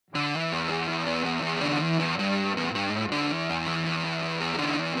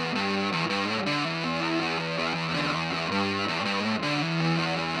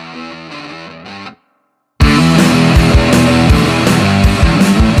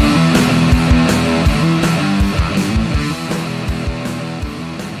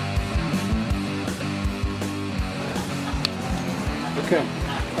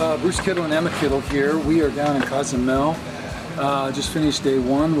Bruce Kittle and Emma Kittle here. We are down in Cozumel. Just finished day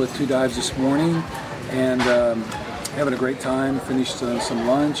one with 2 dives this morning, and having a great time. Finished some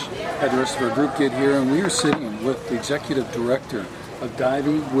lunch, had the rest of our group get here, and we are sitting with the executive director of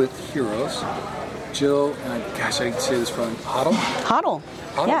Diving with Heroes, Jill, and I can say this wrong, Hoddle.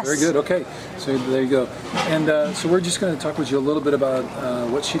 Yes. Very good. Okay, so there you go. And so we're just going to talk with you a little bit about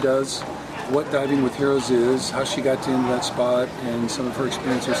what she does, what Diving with Heroes is, how she got into that spot, and some of her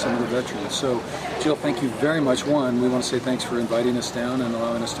experience with some of the veterans. So, Jill, thank you very much. One, we want to say thanks for inviting us down and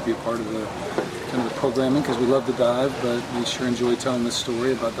allowing us to be a part of the kind of the programming, because we love to dive, but we sure enjoy telling this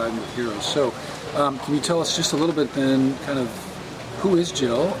story about Diving with Heroes. So, can you tell us just a little bit then, kind of, who is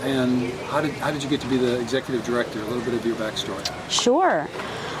Jill, and how did you get to be the executive director? A little bit of your backstory. Sure.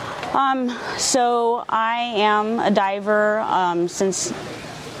 So I am a diver since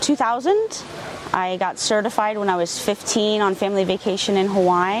 2000. I got certified when I was 15 on family vacation in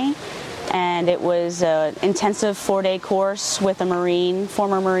Hawaii, and it was an intensive 4-day course with a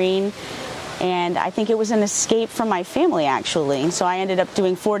former Marine, and I think it was an escape from my family, actually. So I ended up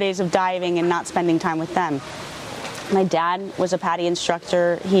doing 4 days of diving and not spending time with them. My dad was a PADI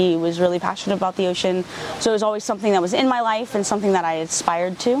instructor. He was really passionate about the ocean, so it was always something that was in my life and something that I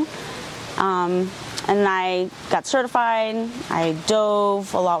aspired to. And I got certified. I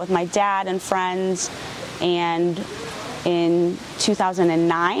dove a lot with my dad and friends, and in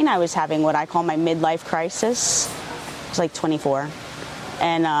 2009 I was having what I call my midlife crisis. I was like 24,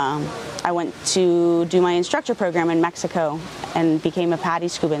 and I went to do my instructor program in Mexico and became a PADI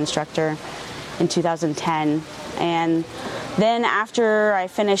scuba instructor in 2010. And then after I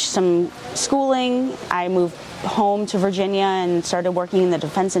finished some schooling, I moved home to Virginia and started working in the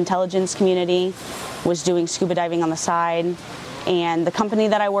defense intelligence community, was doing scuba diving on the side. And the company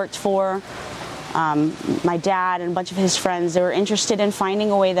that I worked for, my dad and a bunch of his friends, they were interested in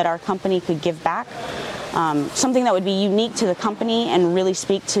finding a way that our company could give back, something that would be unique to the company and really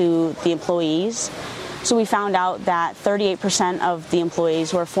speak to the employees. So we found out that 38% of the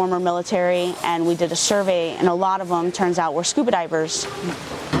employees were former military, and we did a survey, and a lot of them, turns out, were scuba divers.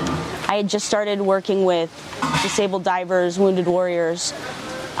 I had just started working with disabled divers, wounded warriors,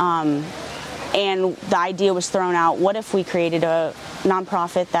 and the idea was thrown out, what if we created a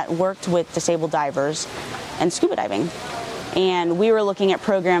nonprofit that worked with disabled divers and scuba diving? And we were looking at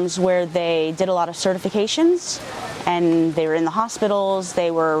programs where they did a lot of certifications, and they were in the hospitals,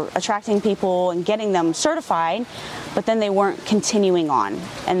 they were attracting people and getting them certified, but then they weren't continuing on,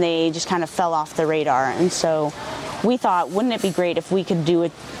 and they just kind of fell off the radar. And so we thought, wouldn't it be great if we could do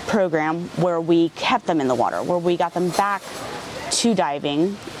a program where we kept them in the water, where we got them back to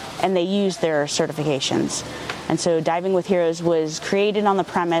diving and they used their certifications. And so Diving with Heroes was created on the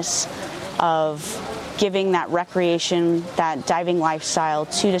premise of giving that recreation, that diving lifestyle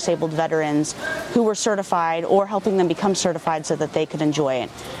to disabled veterans who were certified, or helping them become certified so that they could enjoy it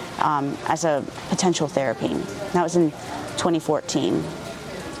as a potential therapy. That was in 2014.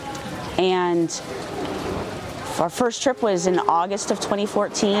 And our first trip was in August of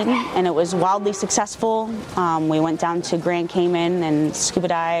 2014, and it was wildly successful. We went down to Grand Cayman and scuba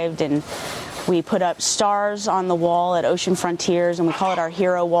dived, and we put up stars on the wall at Ocean Frontiers, and we call it our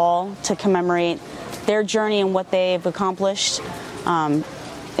Hero Wall to commemorate their journey and what they've accomplished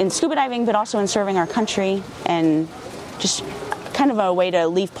in scuba diving, but also in serving our country, and just kind of a way to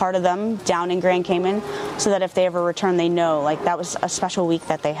leave part of them down in Grand Cayman, so that if they ever return, they know like that was a special week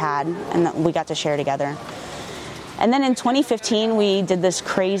that they had and that we got to share together. And then in 2015, we did this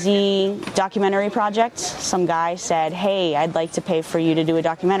crazy documentary project. Some guy said, hey, I'd like to pay for you to do a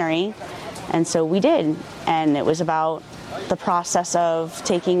documentary. And so we did. And it was about the process of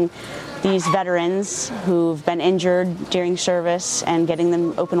taking these veterans who've been injured during service and getting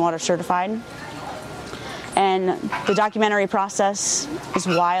them open water certified. And the documentary process is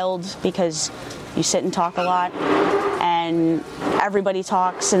wild because you sit and talk a lot, and everybody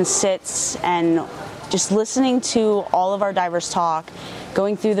talks and sits, and just listening to all of our divers talk,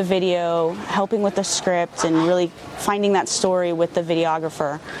 going through the video, helping with the script, and really finding that story with the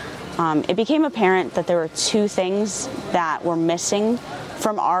videographer. It became apparent that there were two things that were missing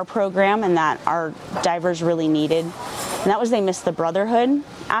from our program and that our divers really needed. And that was, they missed the brotherhood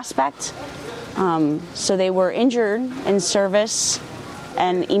aspect. So they were injured in service,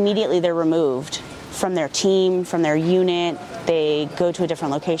 and immediately they're removed from their team, from their unit. They go to a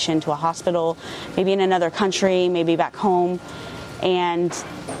different location, to a hospital, maybe in another country, maybe back home, and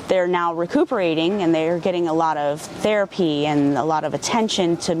they're now recuperating, and they're getting a lot of therapy and a lot of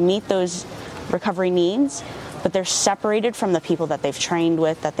attention to meet those recovery needs, but they're separated from the people that they've trained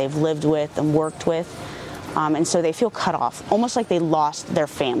with, that they've lived with and worked with. And so they feel cut off, almost like they lost their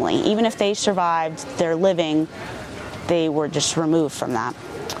family. Even if they survived their living, they were just removed from that.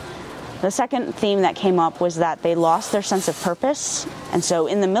 The second theme that came up was that they lost their sense of purpose. And so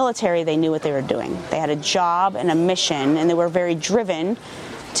in the military, they knew what they were doing. They had a job and a mission, and they were very driven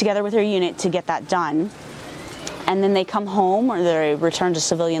together with their unit to get that done. And then they come home or they return to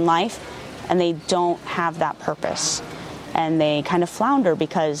civilian life, and they don't have that purpose. And they kind of flounder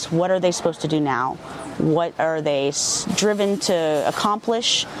because what are they supposed to do now? What are they driven to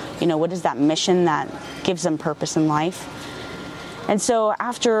accomplish? What is that mission that gives them purpose in life? And so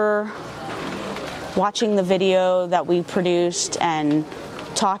after watching the video that we produced and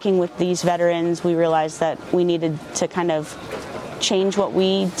talking with these veterans, we realized that we needed to kind of change what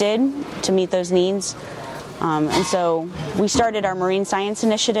we did to meet those needs. And so we started our Marine Science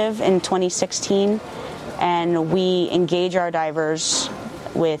Initiative in 2016, and we engage our divers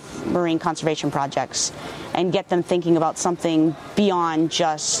with marine conservation projects and get them thinking about something beyond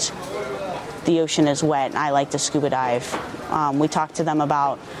just the ocean is wet, I like to scuba dive. We talk to them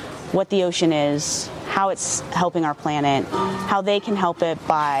about what the ocean is, how it's helping our planet, how they can help it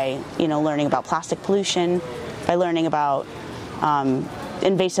by, learning about plastic pollution, by learning about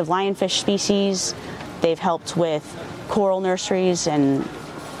invasive lionfish species. They've helped with coral nurseries and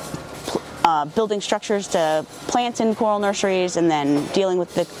building structures to plant in coral nurseries, and then dealing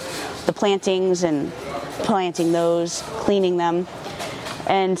with the plantings and planting those, cleaning them.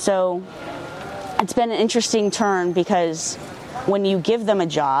 And so it's been an interesting turn, because when you give them a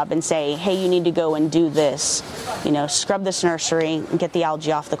job and say, hey, you need to go and do this, scrub this nursery and get the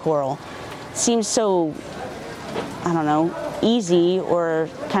algae off the coral, it seems so, easy or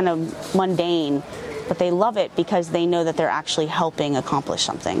kind of mundane, but they love it because they know that they're actually helping accomplish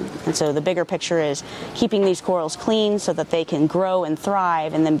something. And so the bigger picture is keeping these corals clean so that they can grow and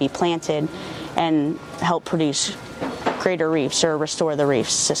thrive and then be planted and help produce greater reefs or restore the reef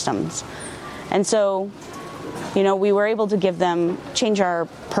systems. And so, we were able to change our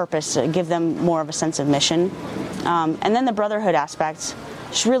purpose, give them more of a sense of mission. And then the brotherhood aspect,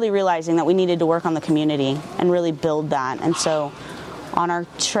 just really realizing that we needed to work on the community and really build that. And so on our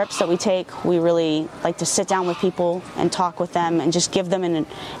trips that we take, we really like to sit down with people and talk with them and just give them an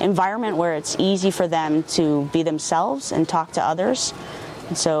environment where it's easy for them to be themselves and talk to others.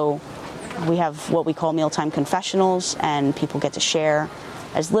 And so we have what we call mealtime confessionals, and people get to share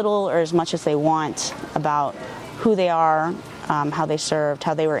as little or as much as they want about who they are, how they served,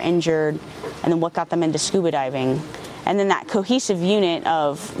 how they were injured, and then what got them into scuba diving. And then that cohesive unit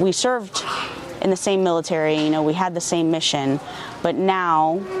of, we served in the same military, we had the same mission, but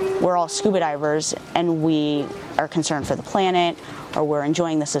now we're all scuba divers and we are concerned for the planet, or we're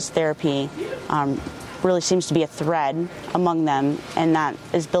enjoying this as therapy. Really seems to be a thread among them, and that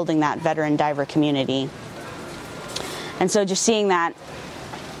is building that veteran diver community. And so just seeing that,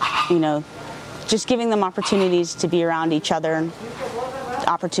 just giving them opportunities to be around each other,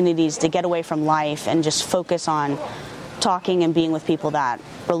 opportunities to get away from life and just focus on talking and being with people that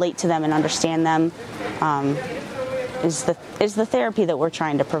relate to them and understand them, is the therapy that we're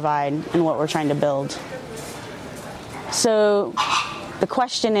trying to provide and what we're trying to build. So the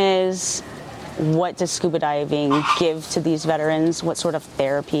question is, what does scuba diving give to these veterans? What sort of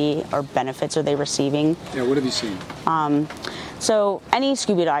therapy or benefits are they receiving? Yeah, what have you seen? So any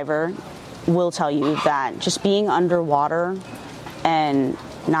scuba diver will tell you that just being underwater and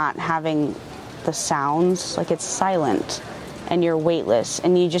not having the sounds, like it's silent and you're weightless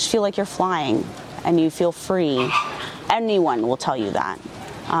and you just feel like you're flying and you feel free. Anyone will tell you that.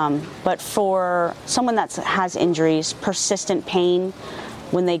 But for someone that has injuries, persistent pain,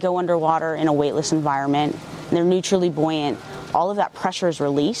 when they go underwater in a weightless environment, they're neutrally buoyant, all of that pressure is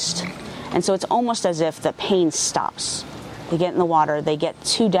released. And so it's almost as if the pain stops. They get in the water, they get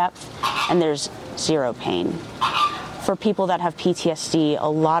to depth, and there's zero pain. For people that have PTSD, a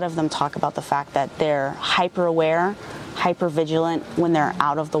lot of them talk about the fact that they're hyper aware, hyper vigilant when they're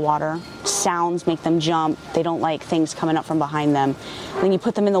out of the water. Sounds make them jump. They don't like things coming up from behind them. Then you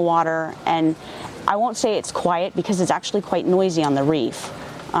put them in the water, and I won't say it's quiet because it's actually quite noisy on the reef.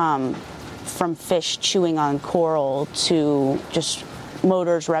 From fish chewing on coral to just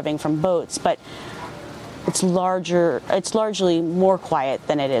motors revving from boats, but it's largely more quiet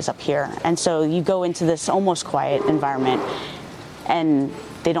than it is up here. And so you go into this almost quiet environment and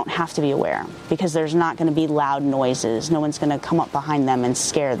they don't have to be aware because there's not going to be loud noises. No one's going to come up behind them and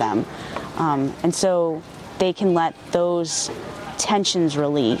scare them. And so they can let those tensions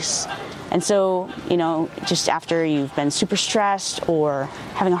release. And so, just after you've been super stressed or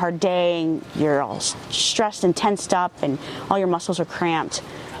having a hard day, you're all stressed and tensed up and all your muscles are cramped,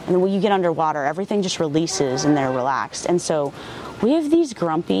 And then when you get underwater, everything just releases and they're relaxed. And so we have these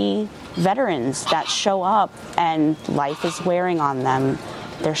grumpy veterans that show up and life is wearing on them.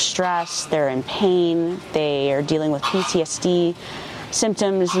 They're stressed, they're in pain, they are dealing with PTSD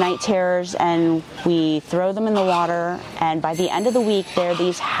symptoms, night terrors, and we throw them in the water, and by the end of the week, they're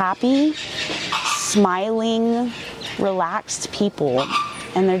these happy, smiling, relaxed people,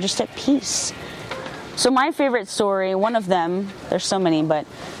 and they're just at peace. So my favorite story, one of them, there's so many, but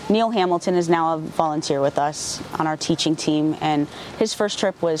Neil Hamilton is now a volunteer with us on our teaching team, and his first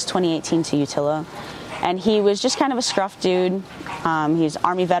trip was 2018 to Utila, and he was just kind of a scruff dude. He's an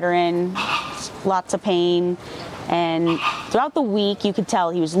Army veteran, lots of pain, and throughout the week you could tell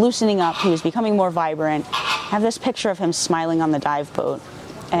he was loosening up, he was becoming more vibrant. I have this picture of him smiling on the dive boat,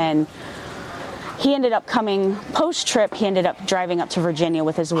 and he ended up coming post-trip, he ended up driving up to Virginia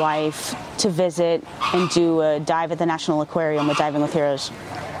with his wife to visit and do a dive at the National Aquarium with Diving with Heroes.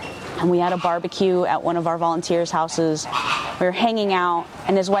 And we had a barbecue at one of our volunteers' houses. We were hanging out,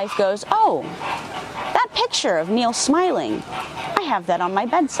 and his wife goes, "Oh, that picture of Neil smiling, I have that on my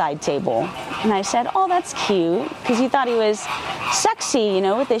bedside table." And I said, "Oh, that's cute," because he thought he was sexy, you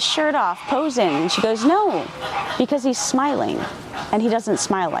know, with his shirt off, posing. And she goes, "No, because he's smiling, and he doesn't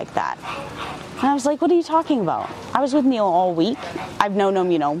smile like that." And I was like, "What are you talking about? I was with Neil all week. I've known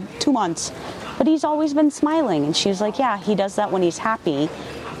him, 2 months, but he's always been smiling." And she was like, "Yeah, he does that when he's happy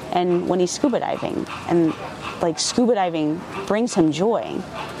and when he's scuba diving. And like scuba diving brings him joy,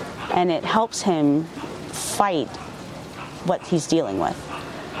 and it helps him fight what he's dealing with."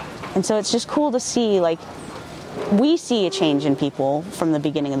 And so it's just cool to see, like, we see a change in people from the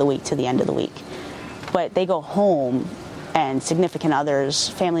beginning of the week to the end of the week, but they go home and significant others,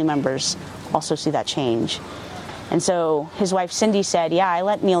 family members, also see that change. And so his wife Cindy said, "Yeah, I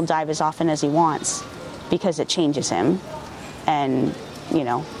let Neil dive as often as he wants because it changes him, and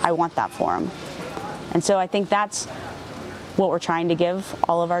I want that for him." And so I think that's what we're trying to give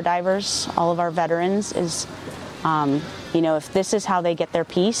all of our divers, all of our veterans, is if this is how they get their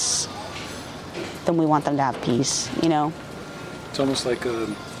peace, then we want them to have peace. It's almost like a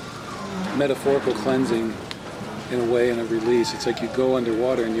metaphorical cleansing in a way, and a release. It's like you go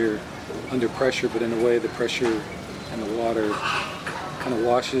underwater and you're under pressure, but in a way the pressure and the water kind of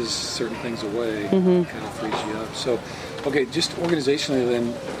washes certain things away, kind of frees you up. So, okay, just organizationally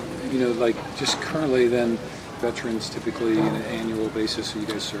then, just currently then, veterans typically on an annual basis, are you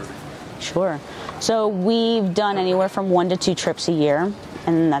guys serving? Sure. So we've done anywhere from 1 to 2 trips a year,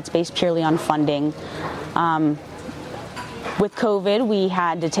 and that's based purely on funding. With COVID, we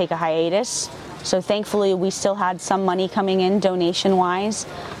had to take a hiatus. So thankfully, we still had some money coming in donation-wise.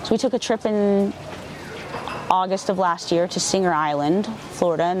 So we took a trip in August of last year to Singer Island,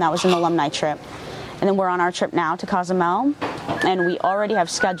 Florida, and that was an alumni trip. And then we're on our trip now to Cozumel, and we already have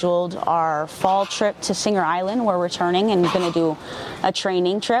scheduled our fall trip to Singer Island. We're returning and going to do a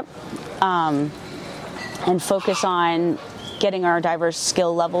training trip and focus on getting our divers'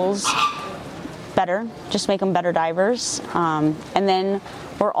 skill levels better, just make them better divers. And then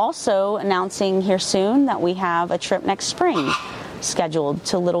we're also announcing here soon that we have a trip next spring scheduled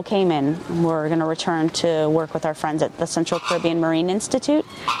to Little Cayman. We're going to return to work with our friends at the Central Caribbean Marine Institute.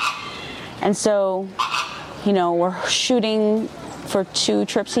 And so, we're shooting for 2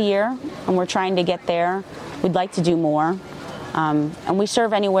 trips a year, and we're trying to get there. We'd like to do more. And we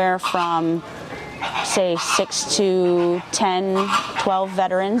serve anywhere from, say, 6 to 10, 12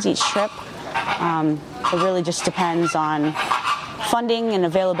 veterans each trip. It really just depends on funding and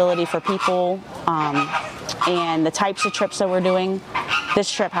availability for people, and the types of trips that we're doing.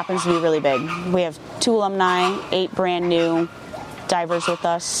 This trip happens to be really big. We have 2 alumni, 8 brand new divers with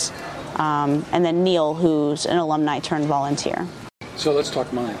us, and then Neil, who's an alumni turned volunteer. So let's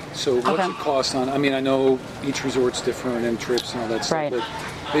talk money. So what's it cost on, I know each resort's different and trips and all that stuff, right. But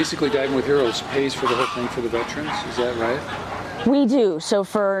basically Diving with Heroes pays for the whole thing for the veterans, is that right? We do. So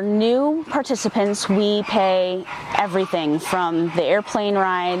for new participants, we pay everything from the airplane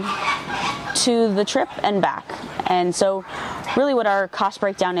ride to the trip and back. And so really what our cost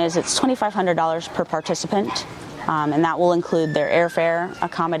breakdown is, it's $2,500 per participant, and that will include their airfare,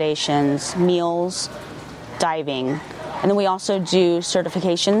 accommodations, meals, diving. And then we also do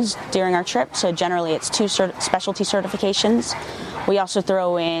certifications during our trip. So generally it's 2 specialty certifications. We also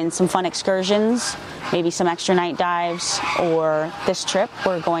throw in some fun excursions, maybe some extra night dives, or this trip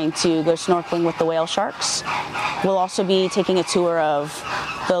we're going to go snorkeling with the whale sharks. We'll also be taking a tour of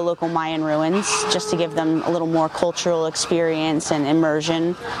the local Mayan ruins just to give them a little more cultural experience and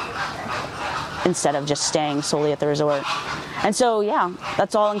immersion instead of just staying solely at the resort. And so, yeah,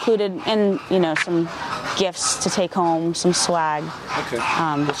 that's all included in, some gifts to take home, some swag. Okay.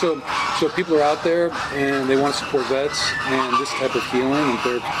 So people are out there and they want to support vets and this type of healing and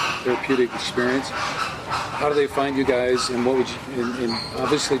therapeutic experience. How do they find you guys, and what would you, and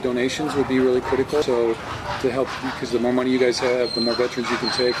obviously donations would be really critical, so to help, because the more money you guys have, the more veterans you can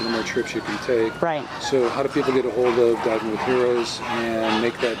take and the more trips you can take. Right. So how do people get a hold of Diving with Heroes and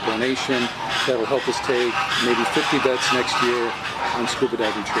make that donation that will help us take maybe 50 vets next year on scuba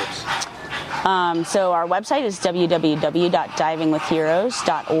diving trips? So our website is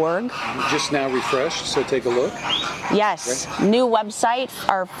www.divingwithheroes.org. Just now refreshed, so take a look. Yes, Okay. New website,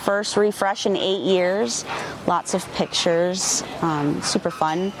 our first refresh in 8 years. Lots of pictures, super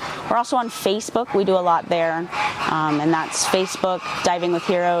fun. We're also on Facebook. We do a lot there, and that's Facebook, Diving with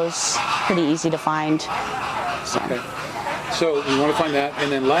Heroes. Pretty easy to find. So. Okay. So we want to find that.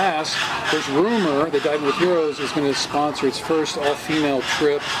 And then last, there's rumor that Diving with Heroes is going to sponsor its first all-female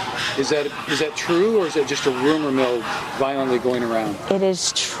trip. Is that true, or is that just a rumor mill violently going around? It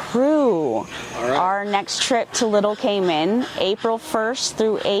is true. All right. Our next trip to Little Cayman, April 1st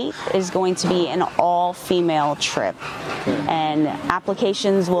through 8th, is going to be an all-female trip. Okay. And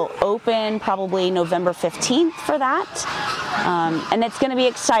applications will open probably November 15th for that. And it's going to be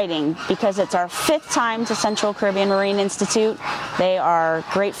exciting because it's our 5th time to Central Caribbean Marine Institute. They are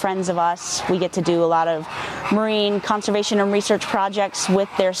great friends of us. We get to do a lot of marine conservation and research projects with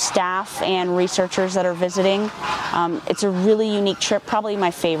their staff and researchers that are visiting. It's a really unique trip, probably my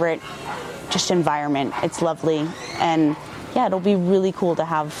favorite, just environment. It's lovely. And yeah, it'll be really cool to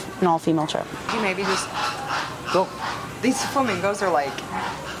have an all-female trip. You maybe just Go. these flamingos are like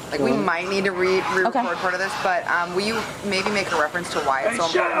we might need to re-record Okay. part of this, but will you maybe make a reference to why it's so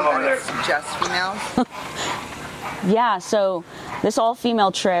important that it's just females? Yeah, so this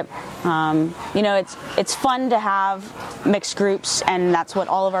all-female trip, it's fun to have mixed groups, and that's what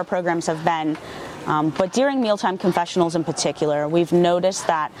all of our programs have been. But during Mealtime Confessionals in particular, we've noticed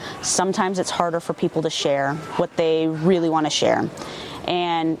that sometimes it's harder for people to share what they really want to share.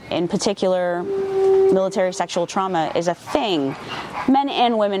 And in particular, military sexual trauma is a thing. Men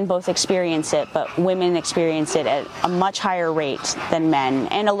and women both experience it, but women experience it at a much higher rate than men,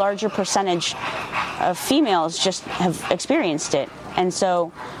 and a larger percentage of females just have experienced it. And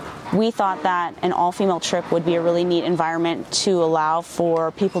so we thought that an all-female trip would be a really neat environment to allow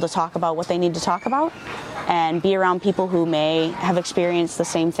for people to talk about what they need to talk about and be around people who may have experienced the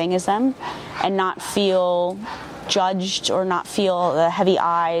same thing as them and not feel judged or not feel the heavy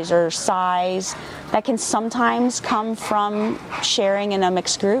eyes or sighs that can sometimes come from sharing in a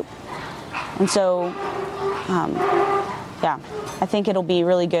mixed group. And so, I think it'll be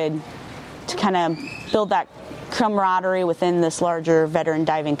really good to kind of build that camaraderie within this larger veteran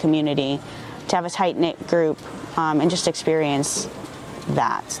diving community, to have a tight-knit group and just experience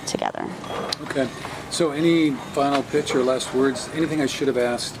that together. Okay. So any final pitch or last words? Anything I should have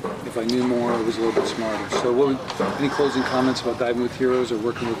asked if I knew more or was a little bit smarter? So any closing comments about Diving with Heroes or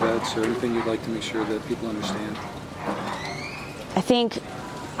working with vets, or anything you'd like to make sure that people understand? I think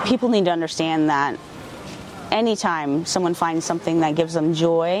people need to understand that anytime someone finds something that gives them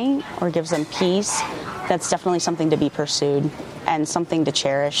joy or gives them peace, that's definitely something to be pursued and something to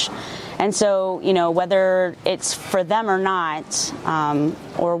cherish. And so, whether it's for them or not,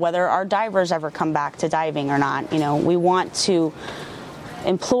 or whether our divers ever come back to diving or not, we want to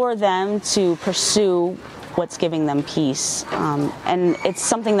implore them to pursue what's giving them peace. And it's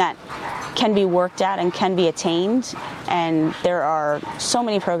something that can be worked at and can be attained. And there are so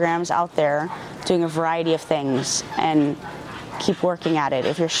many programs out there doing a variety of things, and keep working at it.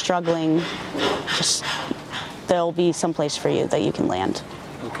 If you're struggling, there'll be some place for you that you can land.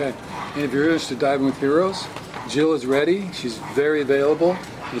 Okay. And if you're interested in Diving with Heroes, Jill is ready. She's very available,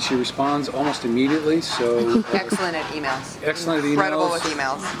 and she responds almost immediately. So Excellent at emails. Excellent at emails. Incredible with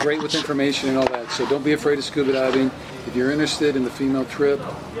emails. Great with information and all that. So don't be afraid of scuba diving. If you're interested in the female trip,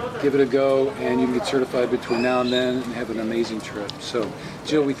 give it a go, and you can get certified between now and then and have an amazing trip. So,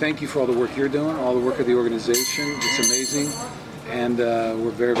 Jill, we thank you for all the work you're doing, all the work of the organization. It's amazing, and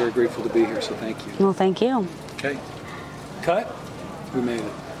we're very, very grateful to be here. So thank you. Well, thank you. Okay. Cut. We made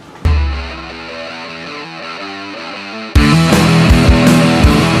it.